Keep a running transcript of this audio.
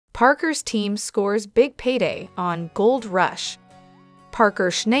Parker's team scores big payday on Gold Rush. Parker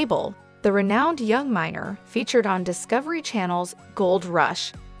Schnabel, the renowned young miner featured on Discovery Channel's Gold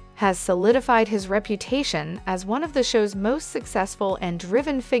Rush, has solidified his reputation as one of the show's most successful and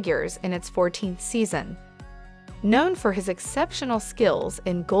driven figures in its 14th season. Known for his exceptional skills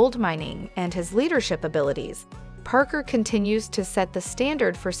in gold mining and his leadership abilities, Parker continues to set the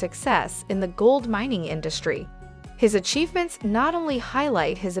standard for success in the gold mining industry. His achievements not only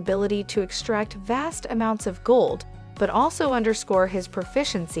highlight his ability to extract vast amounts of gold, but also underscore his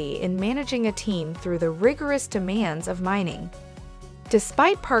proficiency in managing a team through the rigorous demands of mining.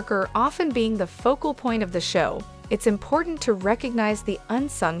 Despite Parker often being the focal point of the show, it's important to recognize the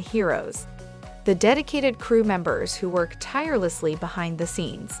unsung heroes, the dedicated crew members who work tirelessly behind the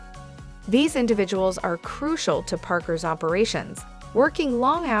scenes. These individuals are crucial to Parker's operations, working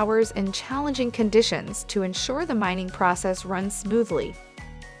long hours in challenging conditions to ensure the mining process runs smoothly.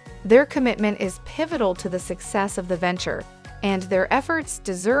 Their commitment is pivotal to the success of the venture, and their efforts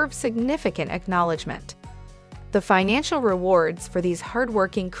deserve significant acknowledgement. The financial rewards for these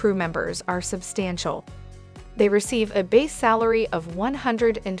hardworking crew members are substantial. They receive a base salary of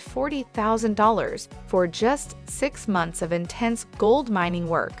 $140,000 for just 6 months of intense gold mining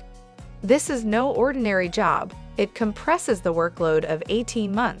work. This is no ordinary job. It compresses the workload of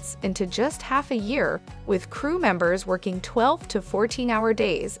 18 months into just half a year, with crew members working 12 to 14-hour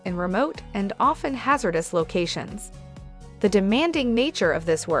days in remote and often hazardous locations. The demanding nature of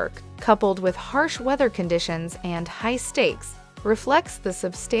this work, coupled with harsh weather conditions and high stakes, reflects the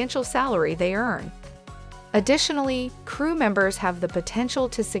substantial salary they earn. Additionally, crew members have the potential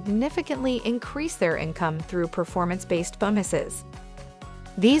to significantly increase their income through performance-based bonuses.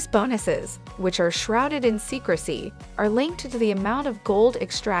 These bonuses, which are shrouded in secrecy, are linked to the amount of gold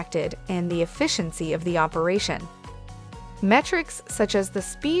extracted and the efficiency of the operation. Metrics such as the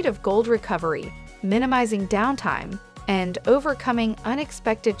speed of gold recovery, minimizing downtime, and overcoming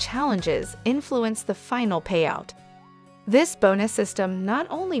unexpected challenges influence the final payout. This bonus system not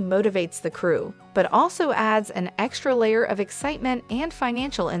only motivates the crew, but also adds an extra layer of excitement and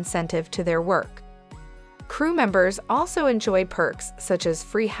financial incentive to their work. Crew members also enjoy perks such as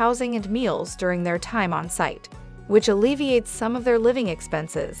free housing and meals during their time on site, which alleviates some of their living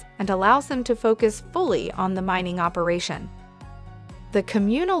expenses and allows them to focus fully on the mining operation. The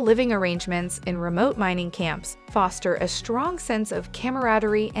communal living arrangements in remote mining camps foster a strong sense of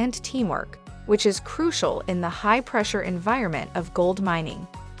camaraderie and teamwork, which is crucial in the high-pressure environment of gold mining.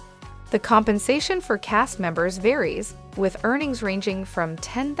 The compensation for cast members varies, with earnings ranging from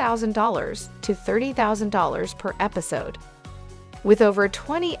 $10,000 to $30,000 per episode. With over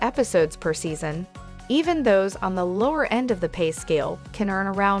 20 episodes per season, even those on the lower end of the pay scale can earn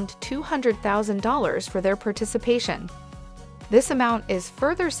around $200,000 for their participation. This amount is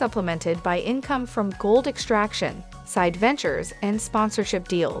further supplemented by income from gold extraction, side ventures, and sponsorship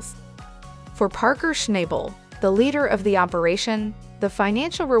deals. For Parker Schnabel, the leader of the operation, the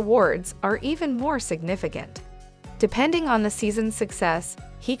financial rewards are even more significant. Depending on the season's success,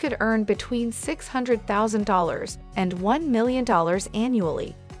 he could earn between $600,000 and $1 million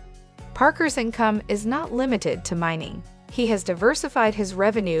annually. Parker's income is not limited to mining. He has diversified his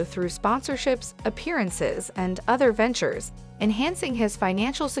revenue through sponsorships, appearances, and other ventures, enhancing his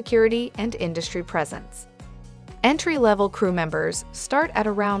financial security and industry presence. Entry-level crew members start at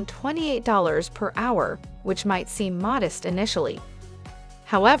around $28 per hour, which might seem modest initially.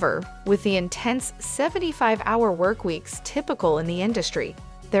 However, with the intense 75-hour work weeks typical in the industry,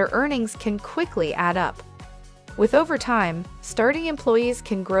 their earnings can quickly add up. With overtime, starting employees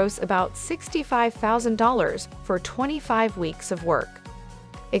can gross about $65,000 for 25 weeks of work.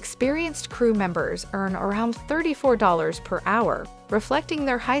 Experienced crew members earn around $34 per hour, reflecting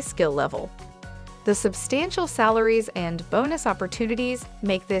their high skill level. The substantial salaries and bonus opportunities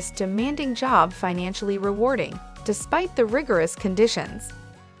make this demanding job financially rewarding, despite the rigorous conditions.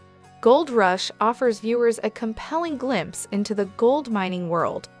 Gold Rush offers viewers a compelling glimpse into the gold mining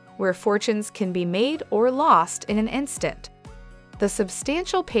world, where fortunes can be made or lost in an instant. The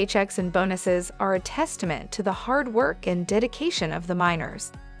substantial paychecks and bonuses are a testament to the hard work and dedication of the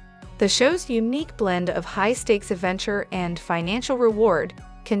miners. The show's unique blend of high-stakes adventure and financial reward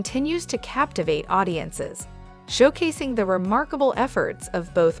continues to captivate audiences, showcasing the remarkable efforts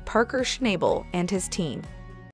of both Parker Schnabel and his team.